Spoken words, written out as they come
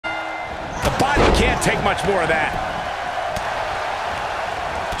Body can't take much more of that.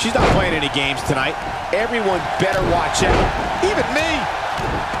 She's not playing any games tonight. Everyone better watch out. Even me.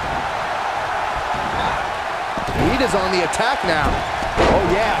 Lita's on the attack now. Oh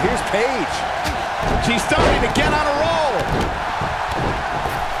yeah, here's Paige. She's starting to get on a roll.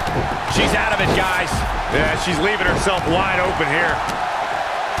 She's out of it, guys. Yeah, she's leaving herself wide open here.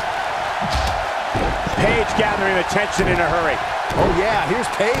 Paige gathering attention in a hurry. Oh yeah, here's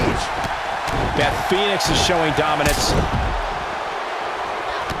Paige. Beth Phoenix is showing dominance.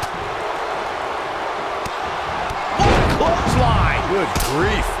 Clothesline. Good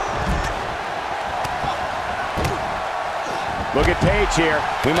grief. Look at Paige here.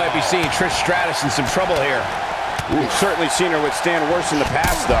 We might be seeing Trish Stratus in some trouble here. We've certainly seen her withstand worse in the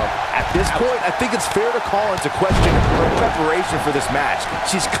past, though. At this point, I think it's fair to call into question her preparation for this match.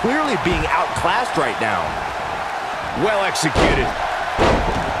 She's clearly being outclassed right now. Well executed.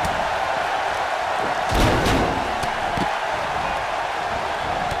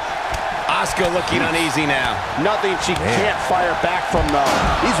 Asuka looking uneasy now. Nothing she can't fire back from, though.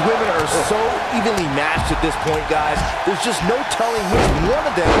 These women are so evenly matched at this point, guys. There's just no telling which one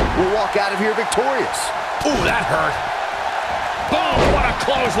of them will walk out of here victorious. Ooh, that hurt. Boom, what a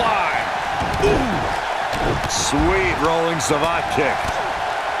clothesline. Ooh. Sweet rolling savate kick.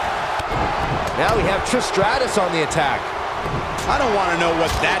 Now we have Trish Stratus on the attack. I don't want to know what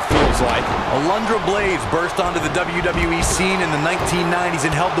that feels like. Alundra Blaze burst onto the WWE scene in the 1990s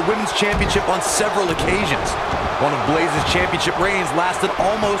and held the Women's Championship on several occasions. One of Blaze's championship reigns lasted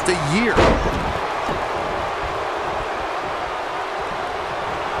almost a year.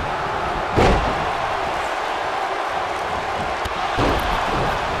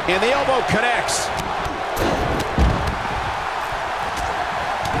 And the elbow connects.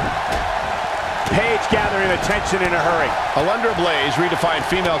 Paige gathering attention in a hurry. Alundra Blaze redefined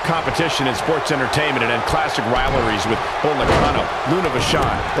female competition in sports entertainment and had classic rivalries with Bull Nakano, Luna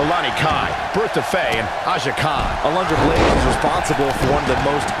Vachon, Lilani Kai, Bertha Faye, and Aja Khan. Alundra Blaze is responsible for one of the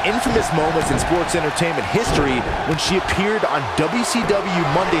most infamous moments in sports entertainment history when she appeared on WCW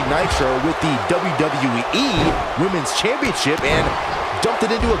Monday Nitro with the WWE Women's Championship and dumped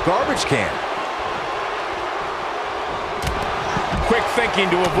it into a garbage can. Quick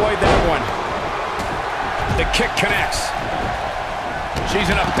thinking to avoid that one. The kick connects. She's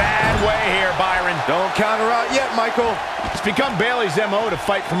in a bad way here, Byron. Don't count her out yet, Michael. It's become Bayley's MO to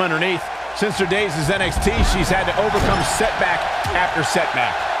fight from underneath. Since her days as NXT, she's had to overcome setback after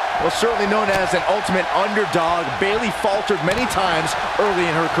setback. Well, certainly known as an ultimate underdog, Bayley faltered many times early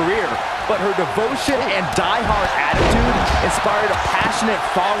in her career. But her devotion and die-hard attitude inspired a passionate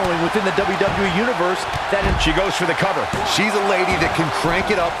following within the WWE Universe that... She goes for the cover. She's a lady that can crank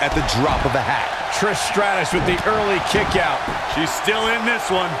it up at the drop of a hat. Trish Stratus with the early kick out. She's still in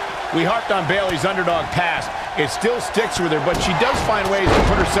this one. We harped on Bayley's underdog past. It still sticks with her, but she does find ways to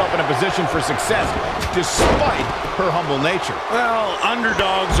put herself in a position for success, despite her humble nature. Well,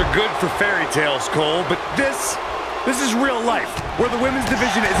 underdogs are good for fairy tales, Cole, but this is real life, where the women's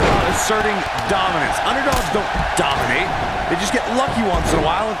division is about asserting dominance. Underdogs don't dominate. They just get lucky once in a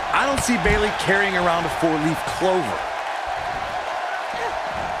while, and I don't see Bayley carrying around a four-leaf clover.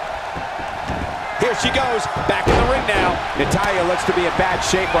 Here she goes, back in the ring now. Natalya looks to be in bad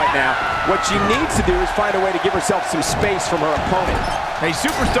shape right now. What she needs to do is find a way to give herself some space from her opponent. A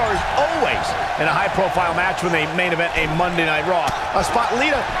superstar is always in a high-profile match when they main event a Monday Night Raw. A spot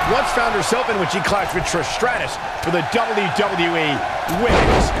Lita once found herself in when she clashed with Trish Stratus for the WWE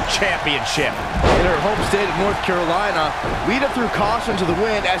Women's Championship. In her home state of North Carolina, Lita threw caution to the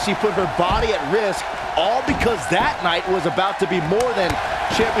wind as she put her body at risk, all because that night was about to be more than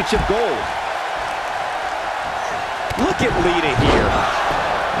championship gold. Look at Lita here.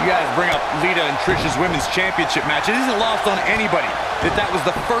 You guys bring up Lita and Trish's Women's Championship match. It isn't lost on anybody that was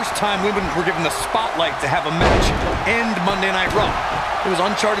the first time women were given the spotlight to have a match end Monday Night Raw. It was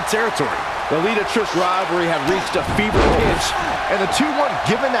uncharted territory. The Lita-Trish rivalry had reached a fever pitch, and the two weren't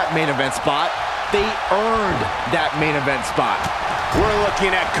given that main event spot. They earned that main event spot. We're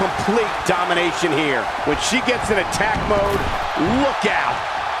looking at complete domination here. When she gets in attack mode, look out.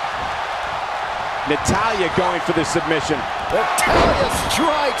 Natalya going for the submission. Natalya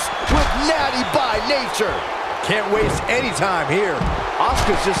strikes with natty by nature. Can't waste any time here.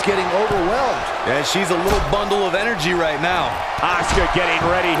 Asuka's just getting overwhelmed. Yeah, she's a little bundle of energy right now. Asuka getting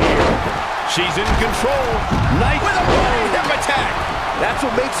ready here. She's in control. Knife with a running hip attack. That's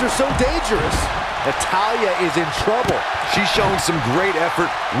what makes her so dangerous. Natalya is in trouble. She's showing some great effort.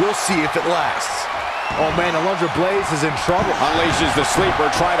 We'll see if it lasts. Oh man, Alundra Blaze is in trouble. Unleashes the sleeper,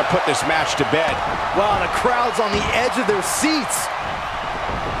 trying to put this match to bed. Wow, the crowd's on the edge of their seats.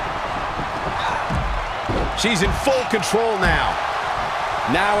 She's in full control now.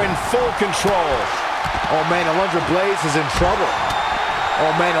 Now in full control. Oh man, Alundra Blaze is in trouble.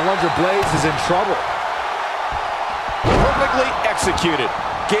 Oh man, Alundra Blaze is in trouble. Perfectly executed.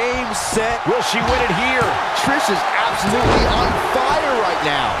 Game, set. Will she win it here? Trish is absolutely on fire right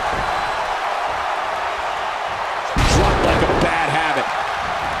now. Dropped like a bad habit.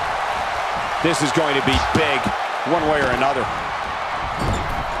 This is going to be big, one way or another.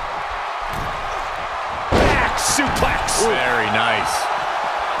 Back suplex. Very nice.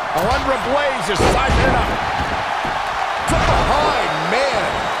 Alundra Blaze is sizing it up. From behind,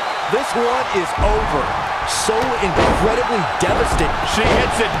 man. This one is over. So incredibly devastating. She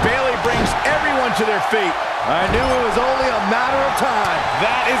hits it. Bayley brings everyone to their feet. I knew it was only a matter of time.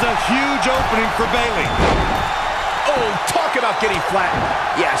 That is a huge opening for Bayley. Oh, talk about getting flattened.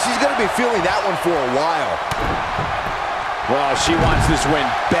 Yeah, she's going to be feeling that one for a while. Well, she wants this win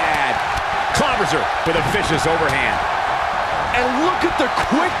bad. Clobbers her with a vicious overhand. And look at the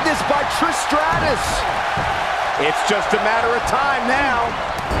quickness by Trish Stratus. It's just a matter of time now.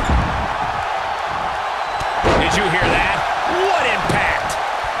 Did you hear that? What impact!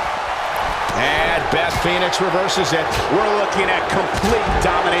 And Beth Phoenix reverses it. We're looking at complete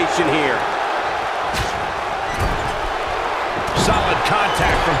domination here. Solid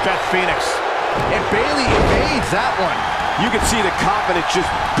contact from Beth Phoenix. And Bayley evades that one. You can see the confidence just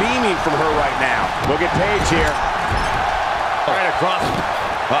beaming from her right now. Look at Paige here. Right across.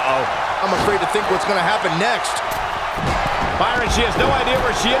 Uh-oh. I'm afraid to think what's going to happen next. Byron, she has no idea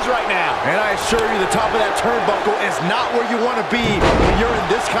where she is right now. And I assure you the top of that turnbuckle is not where you want to be when you're in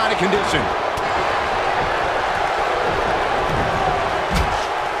this kind of condition.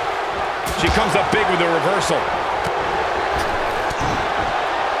 She comes up big with a reversal.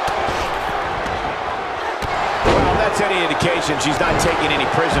 Well, that's any indication she's not taking any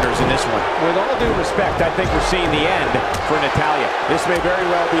prisoners in this one. With all due respect, I think we're seeing the end for Natalya. This may very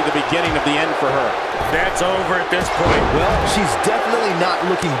well be the beginning of the end for her. That's over at this point. Well, she's definitely not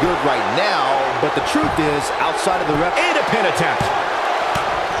looking good right now, but the truth is, outside of the ref... And a pin attempt.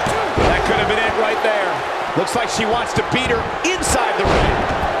 That could have been it right there. Looks like she wants to beat her inside the ring.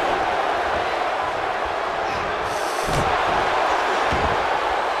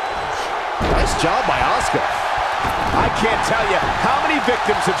 Nice job by Asuka. I can't tell you how many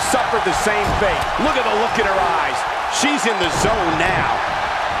victims have suffered the same fate. Look at the look in her eyes. She's in the zone now.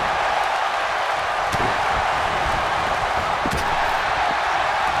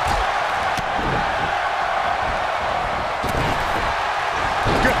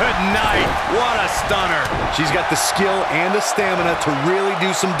 Good night. What a stunner. She's got the skill and the stamina to really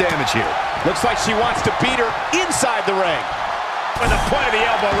do some damage here. Looks like she wants to beat her inside the ring. With the point of the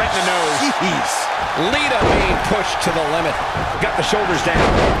elbow right in the nose. Jeez. Lita being pushed to the limit. Got the shoulders down.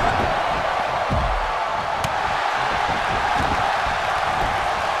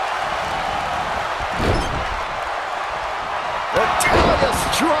 Natalya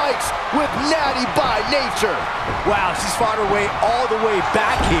strikes with Natty by nature. Wow, she's fought her way all the way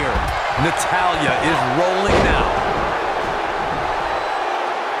back here. Natalya is rolling now.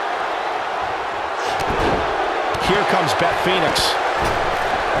 Here comes Beth Phoenix.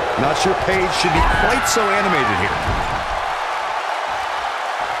 Not sure Paige should be quite so animated here.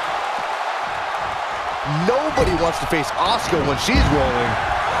 Nobody wants to face Asuka when she's rolling.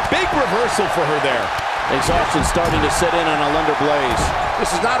 Big reversal for her there. Exhaustion starting to set in on Alundra Blaze.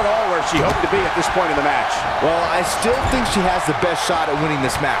 This is not at all where she hoped to be at this point in the match. Well, I still think she has the best shot at winning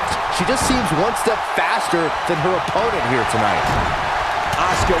this match. She just seems one step faster than her opponent here tonight.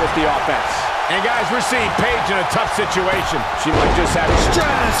 Asuka with the offense. And guys, we're seeing Paige in a tough situation. She might just have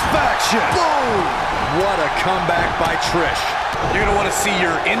Stratisfaction. Boom! What a comeback by Trish. You're going to want to see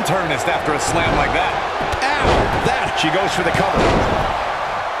your internist after a slam like that. Ow! That! She goes for the cover.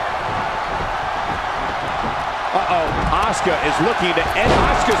 Uh-oh. Asuka is looking to end.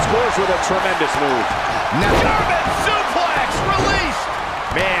 Asuka scores with a tremendous move. Now, German suplex released.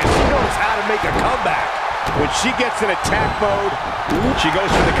 Man, she knows how to make a comeback. When she gets in attack mode, she goes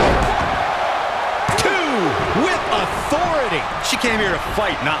for the cover. Two with authority. she came here to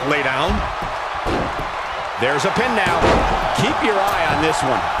fight, not lay down. There's a pin now. Keep your eye on this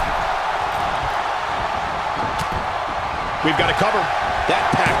one. We've got a cover. That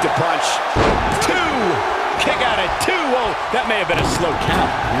packed a punch. Two. Kick out at two. Whoa, that may have been a slow count.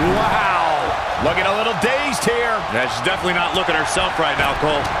 Wow. Looking a little dazed here. Yeah, she's definitely not looking herself right now,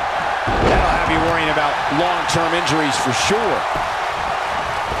 Cole. That'll have you worrying about long-term injuries for sure.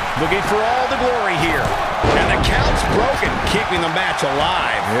 Looking for all the glory here. And the count's broken, keeping the match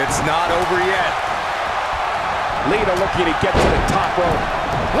alive. It's not over yet. Lita looking to get to the top rope.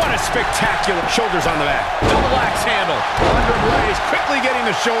 What a spectacular shoulders on the mat. Double axe handle. Under blaze, quickly getting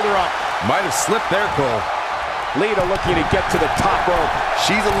the shoulder up. Might have slipped there, Cole. Lita looking to get to the top rope.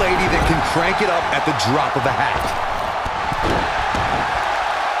 She's a lady that can crank it up at the drop of a hat.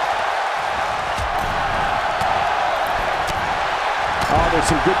 Oh, there's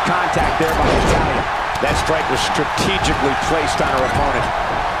some good contact there by Natalya. That strike was strategically placed on her opponent.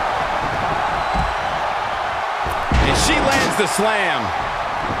 And she lands the slam.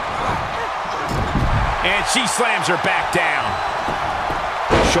 And she slams her back down.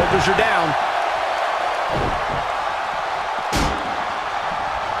 Shoulders are down.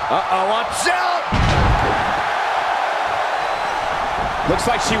 Uh-oh, watch out! Looks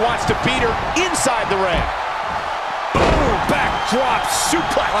like she wants to beat her inside the ring. Boom, backdrop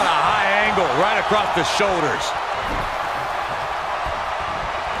suplex. On a high angle, right across the shoulders.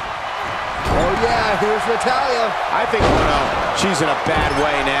 Oh, yeah, here's Natalya. I think, oh no, she's in a bad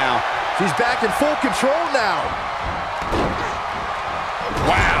way now. She's back in full control now.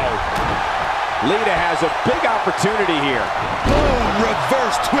 Wow. Lita has a big opportunity here. Boom,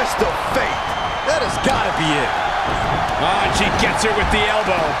 reverse twist of fate. That has got to be it. Oh, and she gets her with the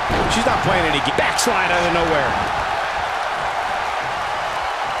elbow. She's not playing any game. Backslide out of nowhere.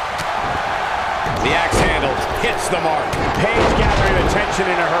 The axe handle hits the mark. Paige gathering attention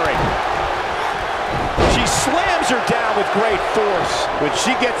in a hurry. She slams her down with great force. When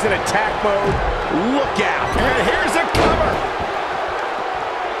she gets in attack mode, look out. And here's a cover.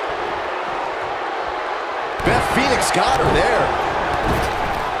 Beth Phoenix got her there.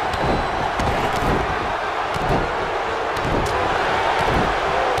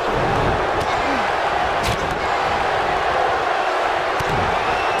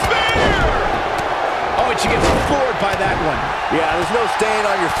 She gets floored by that one. Yeah, there's no staying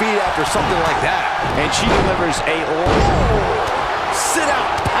on your feet after something like that. And she delivers a low sit-out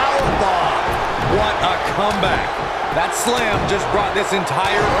powerbomb. What a comeback. That slam just brought this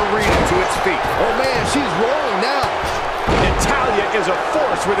entire arena to its feet. Oh, man, she's rolling now. Natalya is a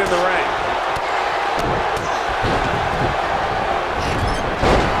force within the ring.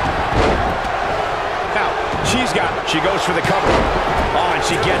 Now, she goes for the cover. Oh, and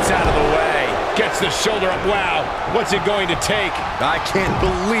she gets out of the way. Gets the shoulder up. Wow, what's it going to take? I can't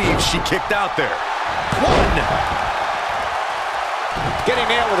believe she kicked out there. One. Getting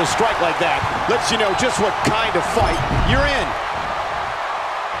nailed with a strike like that lets you know just what kind of fight you're in.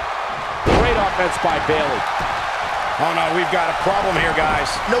 Great offense by Bayley. Oh no, we've got a problem here, guys.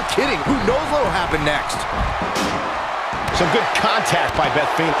 No kidding. Who knows what will happen next? Some good contact by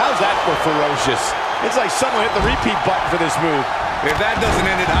Beth Phoenix. How's that for ferocious? It's like someone hit the repeat button for this move. If that doesn't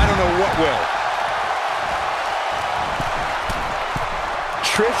end it, I don't know what will.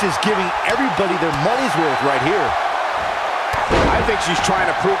 Trish is giving everybody their money's worth right here. I think she's trying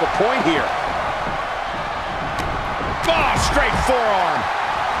to prove a point here. Oh, straight forearm.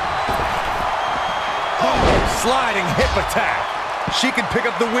 Oh, sliding hip attack. She can pick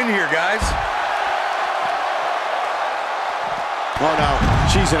up the win here, guys. Oh no,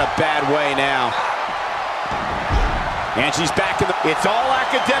 she's in a bad way now. And she's back in the... It's all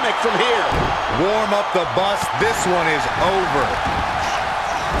academic from here. Warm up the bus. This one is over.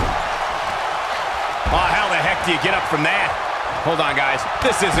 Oh, how the heck do you get up from that? Hold on, guys.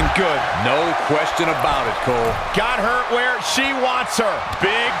 This isn't good. No question about it, Cole. Got her where she wants her.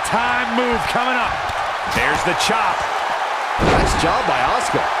 Big time move coming up. There's the chop. Nice job by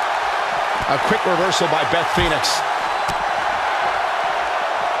Asuka. A quick reversal by Beth Phoenix.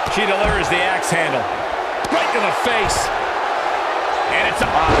 She delivers the axe handle. Right to the face. And it's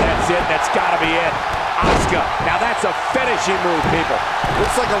that's it. That's got to be it. Asuka. Now that's a finishing move, people.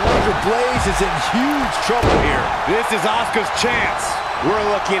 Looks like Alundra Blaze is in huge trouble here. This is Asuka's chance. We're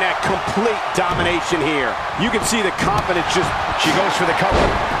looking at complete domination here. You can see the confidence just... She goes for the cover.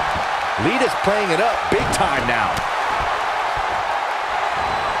 Lita's playing it up big time now.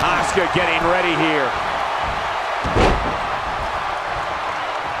 Asuka getting ready here.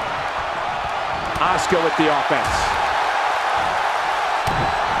 Asuka with the offense.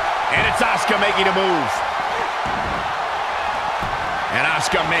 And it's Asuka making a move. And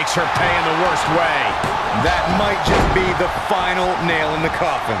Asuka makes her pay in the worst way. That might just be the final nail in the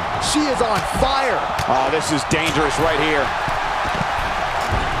coffin. She is on fire. Oh, this is dangerous right here.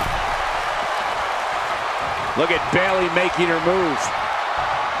 Look at Bayley making her move.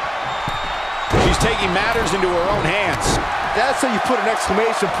 She's taking matters into her own hands. That's how you put an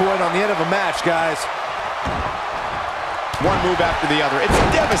exclamation point on the end of a match, guys. One move after the other. It's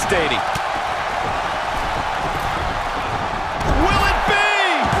devastating. Will it be?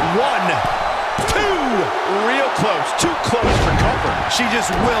 1, 2. Real close, too close for comfort. She just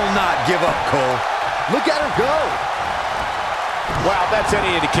will not give up, Cole. Look at her go. Wow, if that's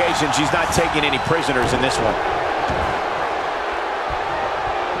any indication, she's not taking any prisoners in this one.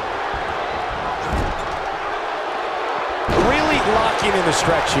 Really locking in the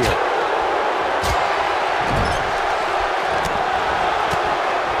stretch here.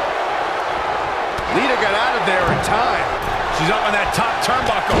 Lita got out of there in time. She's up on that top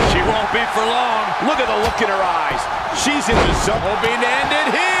turnbuckle. She won't be for long. Look at the look in her eyes. She's in the zone. Will be ended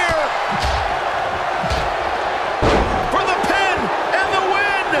here. For the pin and the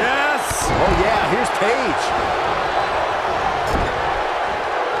win. Yes. Oh, yeah, here's Paige.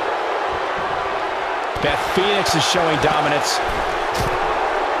 Beth Phoenix is showing dominance.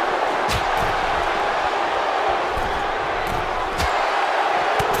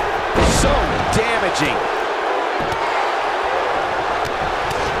 So damaging.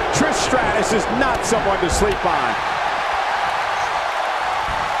 Trish Stratus is not someone to sleep on.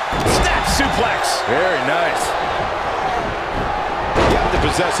 Snap suplex. Very nice. You have to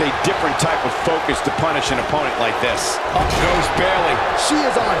possess a different type of focus to punish an opponent like this. Up goes Bayley. She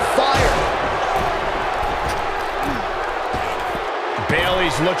is on fire.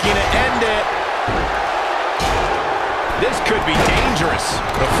 Bayley's looking to end it. This could be dangerous.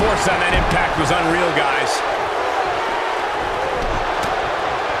 The force on that impact was unreal, guys.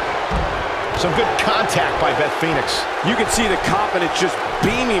 Some good contact by Beth Phoenix. You can see the confidence just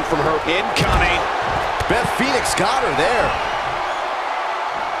beaming from her. Incoming. Beth Phoenix got her there.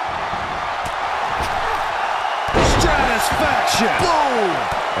 Stratisfaction. Boom.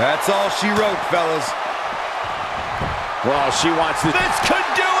 That's all she wrote, fellas. Well, she wants this. This could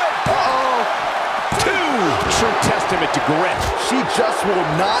do it. Uh-oh. True testament to grit. She just will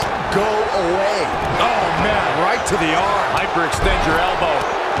not go away. Oh, man, right to the arm. Hyperextend your elbow.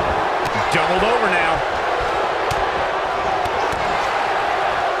 Doubled over now.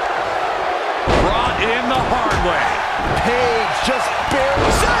 Brought in the hard way. Paige just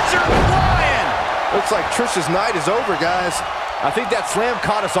barely Sends her flying. Looks like Trish's night is over, guys. I think that slam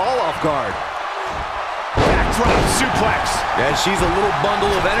caught us all off guard. Backdrop suplex. Yeah, she's a little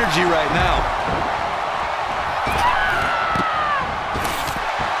bundle of energy right now.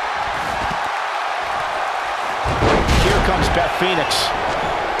 Here comes Beth Phoenix.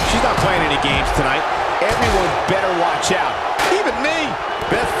 She's not playing any games tonight. Everyone better watch out. Even me.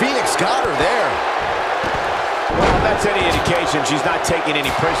 Beth Phoenix got her there. Well, if that's any indication, she's not taking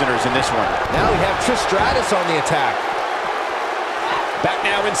any prisoners in this one. Now we have Trish Stratus on the attack. Back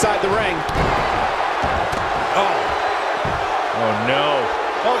now inside the ring. Oh. Oh, no.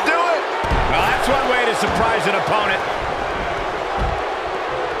 Don't do it. Well, that's one way to surprise an opponent.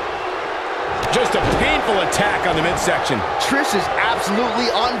 Just a painful attack on the midsection. Trish is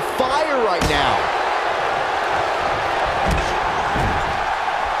absolutely on fire right now.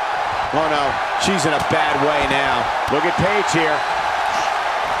 Oh, no. She's in a bad way now. Look at Paige here.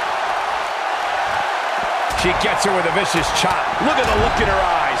 She gets her with a vicious chop. Look at the look in her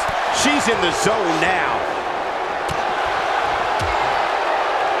eyes. She's in the zone now.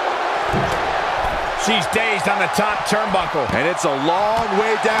 She's dazed on the top turnbuckle. And it's a long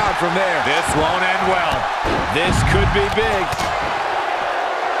way down from there. This won't end well. This could be big.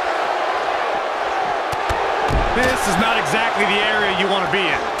 This is not exactly the area you want to be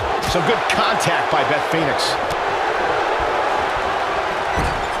in. Some good contact by Beth Phoenix.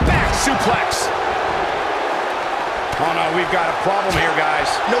 Back suplex. Oh, no, we've got a problem here, guys.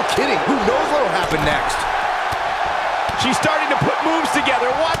 No kidding. Who knows what will happen next? She's starting to put moves together.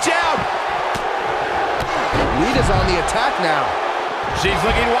 Watch out! Lita's on the attack now. She's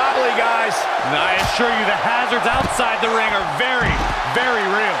looking wobbly, guys. And I assure you the hazards outside the ring are very, very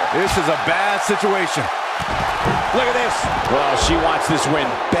real. This is a bad situation. Look at this. Well, she wants this win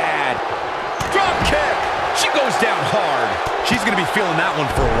bad. Drop kick. She goes down hard. She's going to be feeling that one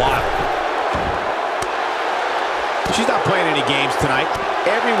for a while. She's not playing any games tonight.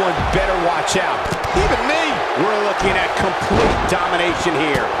 Everyone better watch out. Even me. We're looking at complete domination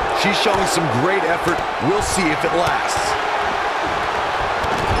here. She's showing some great effort. We'll see if it lasts.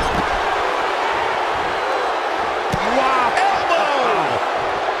 Wow.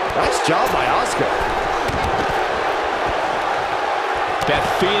 Elbow. Nice job by Asuka. Beth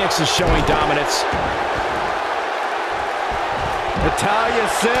Phoenix is showing dominance. Natalya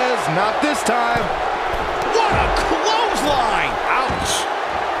says, not this time. What a clothesline. Ouch.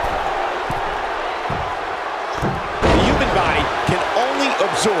 The human body can only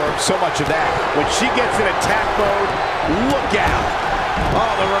absorb so much of that. When she gets in attack mode, look out.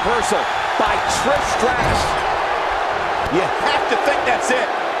 Oh, the reversal by Trish Stratus. You have to think that's it.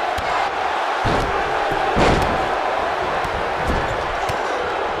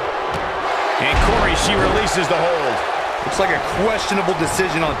 And Corey, she releases the hold. Looks like a questionable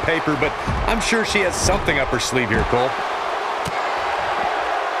decision on paper, but I'm sure she has something up her sleeve here, Cole.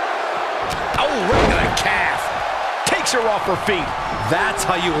 Oh, right to the calf. Takes her off her feet. That's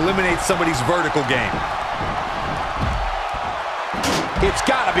how you eliminate somebody's vertical game. It's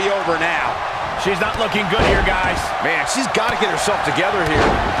got to be over now. She's not looking good here, guys. Man, she's got to get herself together here.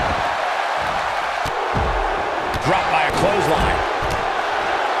 Dropped by a clothesline.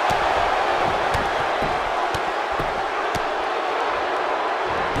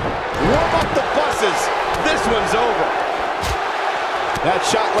 Warm up the buses. This one's over. That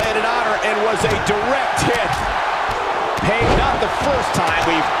shot landed on her and was a direct hit. Hey, not the first time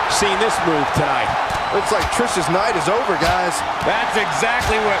we've seen this move tonight. Looks like Trish's night is over, guys. That's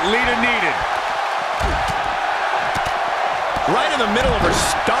exactly what Lita needed. Right in the middle of her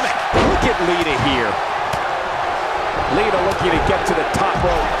stomach. Look at Lita here. Lita looking to get to the top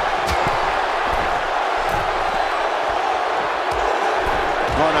rope.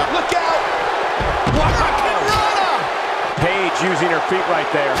 Oh, no. Look out! Wow! Paige using her feet right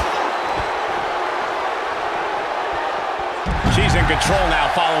there. She's in control now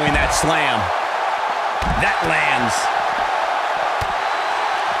following that slam. That lands.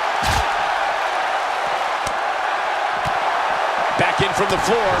 Back in from the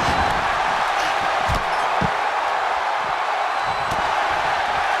floor.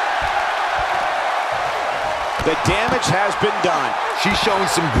 The damage has been done. She's showing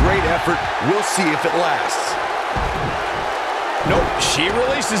some great effort. We'll see if it lasts. Nope, she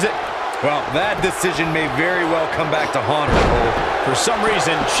releases it. Well, that decision may very well come back to haunt her, Cole. For some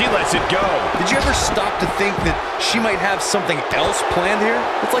reason, she lets it go. Did you ever stop to think that she might have something else planned here?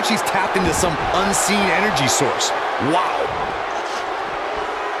 It's like she's tapped into some unseen energy source. Wow.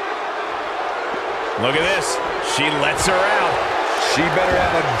 Look at this. She lets her out. She better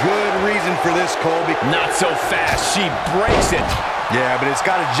have a good reason for this, Cole. Not so fast. She breaks it. Yeah, but it's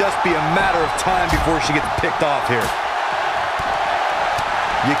got to just be a matter of time before she gets picked off here.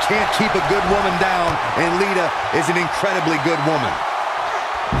 You can't keep a good woman down, and Lita is an incredibly good woman.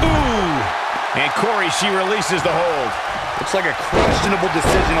 Ooh! And Corey, she releases the hold. Looks like a questionable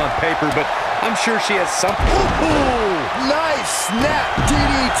decision on paper, but I'm sure she has something. Ooh, nice snap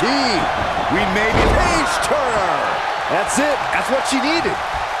DDT. We may be Paige Turner. That's it. That's what she needed.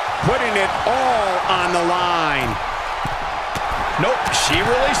 Putting it all on the line. Nope, she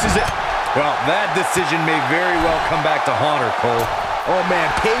releases it. Well, that decision may very well come back to haunt her, Cole. Oh, man,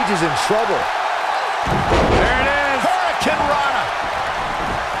 Paige is in trouble. There it is. Hurricane Rana.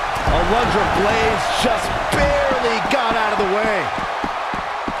 Alundra Blaze just barely got out of the way.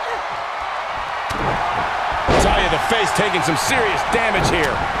 Tell you, the face taking some serious damage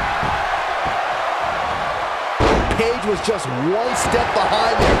here. Paige was just one step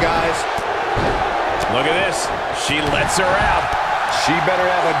behind there, guys. Look at this. She lets her out. She better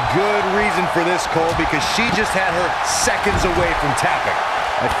have a good reason for this, Cole, because she just had her seconds away from tapping.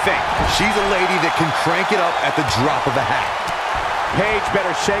 I think she's a lady that can crank it up at the drop of a hat. Paige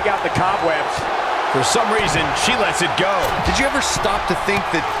better shake out the cobwebs. For some reason, she lets it go. Did you ever stop to think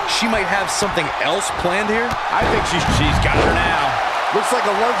that she might have something else planned here? I think she's got her now. Looks like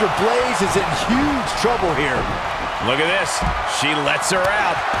Alundra Blaze is in huge trouble here. Look at this. She lets her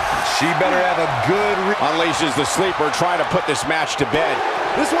out. She better have a good unleashes the sleeper, trying to put this match to bed.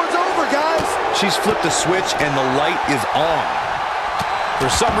 This one's over, guys. She's flipped a switch, and the light is on. For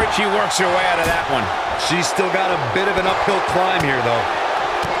some reason, she works her way out of that one. She's still got a bit of an uphill climb here, though.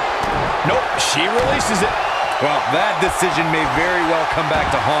 Nope, she releases it. Well, that decision may very well come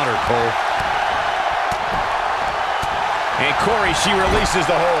back to haunt her, Cole. And Corey, she releases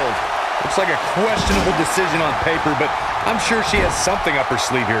the hold. Looks like a questionable decision on paper, but I'm sure she has something up her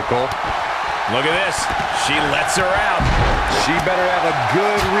sleeve here, Cole. Look at this. She lets her out. She better have a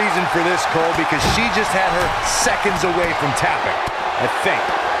good reason for this, Cole, because she just had her seconds away from tapping, I think.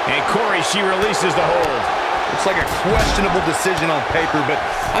 And Corey, she releases the hold. Looks like a questionable decision on paper, but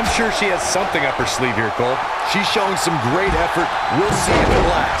I'm sure she has something up her sleeve here, Cole. She's showing some great effort. We'll see if it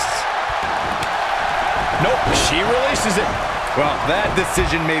lasts. Nope, she releases it. Well, that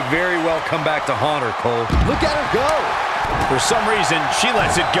decision may very well come back to haunt her, Cole. Look at her go. For some reason, she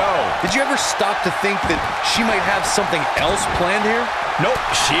lets it go. Did you ever stop to think that she might have something else planned here? Nope,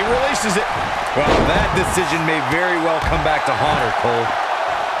 she releases it. Well, that decision may very well come back to haunt her, Cole.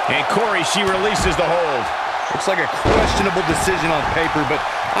 And Corey, she releases the hold. Looks like a questionable decision on paper, but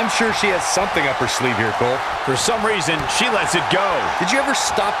I'm sure she has something up her sleeve here, Cole. For some reason, she lets it go. Did you ever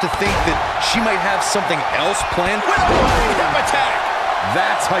stop to think that she might have something else planned? Hip attack.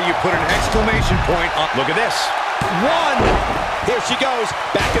 That's how you put an exclamation point on. Look at this. 1, Here she goes,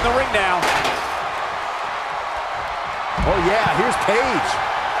 back in the ring now. Oh yeah, here's Paige.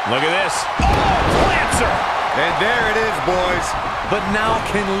 Look at this. Oh, plants her. And there it is, boys. But now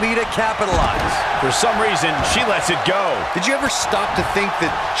can Lita capitalize? For some reason, she lets it go. Did you ever stop to think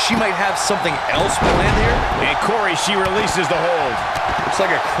that she might have something else planned here? And Corey, she releases the hold. Looks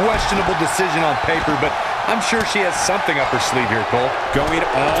like a questionable decision on paper, but I'm sure she has something up her sleeve here, Cole. Going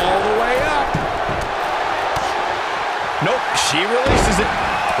all the way up. Nope, she releases it.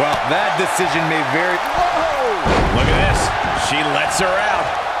 Well, that decision may vary. Whoa! Look at this. She lets her out.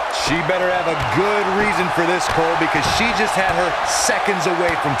 She better have a good reason for this, Cole, because she just had her seconds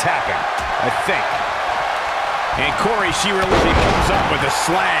away from tapping, I think. And Corey, she comes up with a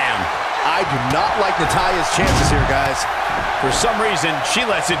slam. I do not like Natalya's chances here, guys. For some reason, she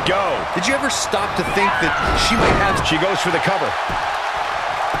lets it go. Did you ever stop to think that she might have... She goes for the cover.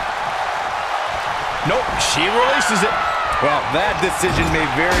 Nope, she releases it. Well, that decision may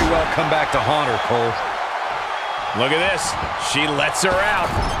very well come back to haunt her, Cole. Look at this. She lets her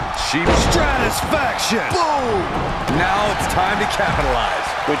out. She stratisfaction. Boom! Now it's time to capitalize.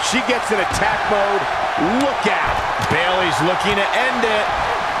 When she gets in attack mode, look out. Bayley's looking to end it.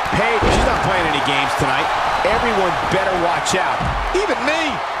 Paige, she's not playing any games tonight. Everyone better watch out. Even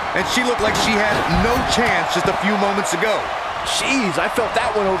me. And she looked like she had no chance just a few moments ago. Jeez, I felt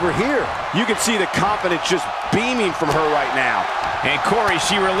that one over here. You can see the confidence just beaming from her right now. And Corey,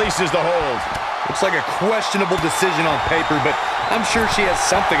 she releases the hold. Looks like a questionable decision on paper, but I'm sure she has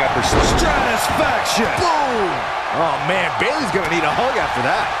something up her sleeve. Stratisfaction! Boom! Oh, man, Bayley's gonna need a hug after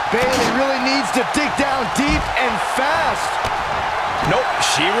that. Bayley really needs to dig down deep and fast. Nope,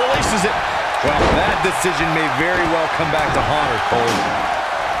 she releases it. Well, that decision may very well come back to haunt her, Cole.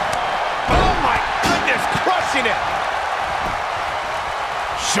 Oh, my goodness, crushing it.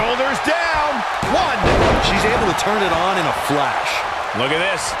 Shoulders down. One. She's able to turn it on in a flash. Look at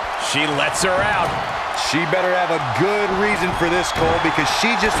this. She lets her out. She better have a good reason for this, Cole, because she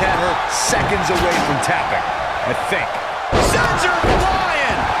just had her seconds away from tapping, I think. Sends her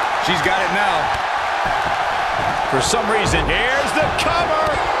flying. She's got it now. For some reason, here's the cover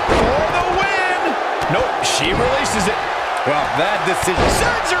for the win. Nope, she releases it. Well, that decision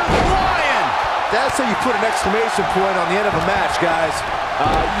sends her flying. That's how you put an exclamation point on the end of a match, guys.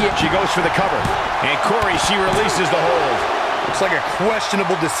 Yeah. She goes for the cover. And Corey, she releases the hold. Looks like a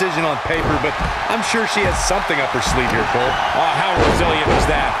questionable decision on paper, but I'm sure she has something up her sleeve here, Cole. Oh, how resilient was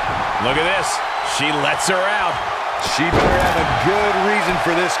that? Look at this. She lets her out. She better have a good reason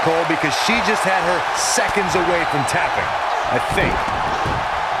for this, Cole, because she just had her seconds away from tapping, I think.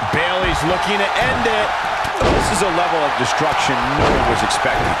 Bayley's looking to end it. This is a level of destruction no one was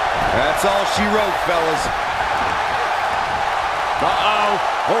expecting. That's all she wrote, fellas. Uh-oh.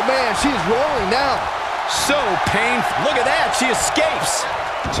 Oh, man, she is rolling now. So painful. Look at that. She escapes.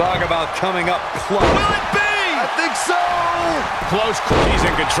 Talk about coming up close. Will it be? I think so. Close. She's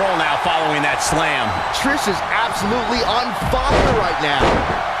in control now following that slam. Trish is absolutely on fire right now.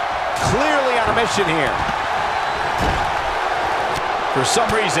 Clearly on a mission here. For some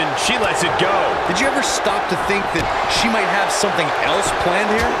reason, she lets it go. Did you ever stop to think that she might have something else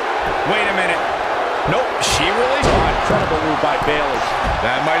planned here? Wait a minute. Nope, she released. Oh, incredible move by Bayley.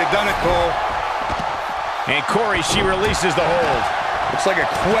 That might have done it, Cole. And Corey, she releases the hold. Looks like a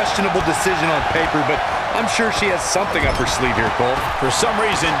questionable decision on paper, but I'm sure she has something up her sleeve here, Cole. For some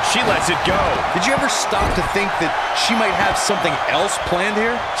reason, she lets it go. Did you ever stop to think that she might have something else planned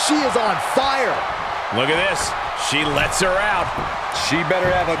here? She is on fire. Look at this. She lets her out. She better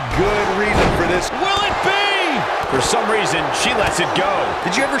have a good reason for this. Will it be? For some reason, she lets it go.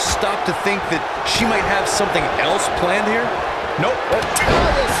 Did you ever stop to think that she might have something else planned here? Nope.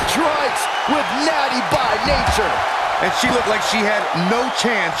 Natalya strikes with natty by nature. And she looked like she had no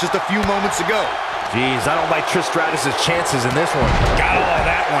chance just a few moments ago. Jeez, I don't like Trish Stratus' chances in this one. Got all of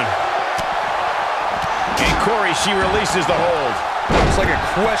that one. And Corey, she releases the hold. Looks like a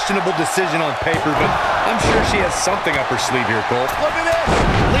questionable decision on paper, but I'm sure she has something up her sleeve here, Cole. Look at this.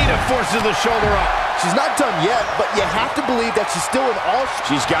 Lita forces the shoulder up. She's not done yet, but you have to believe that she's still in all...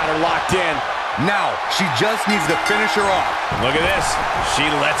 She's got her locked in. Now, she just needs to finish her off. Look at this. She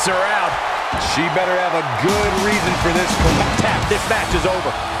lets her out. She better have a good reason for this. Tap, this match is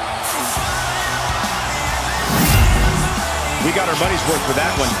over. We got our money's worth for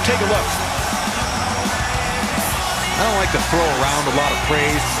that one. Take a look. I don't like to throw around a lot of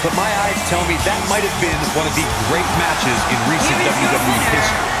praise, but my eyes tell me that might have been one of the great matches in recent WWE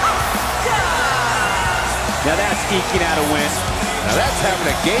history. Now that's eking out a win. Now that's having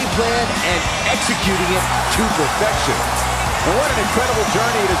a game plan and executing it to perfection. And what an incredible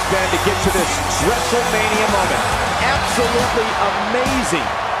journey it has been to get to this WrestleMania moment. absolutely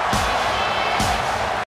amazing.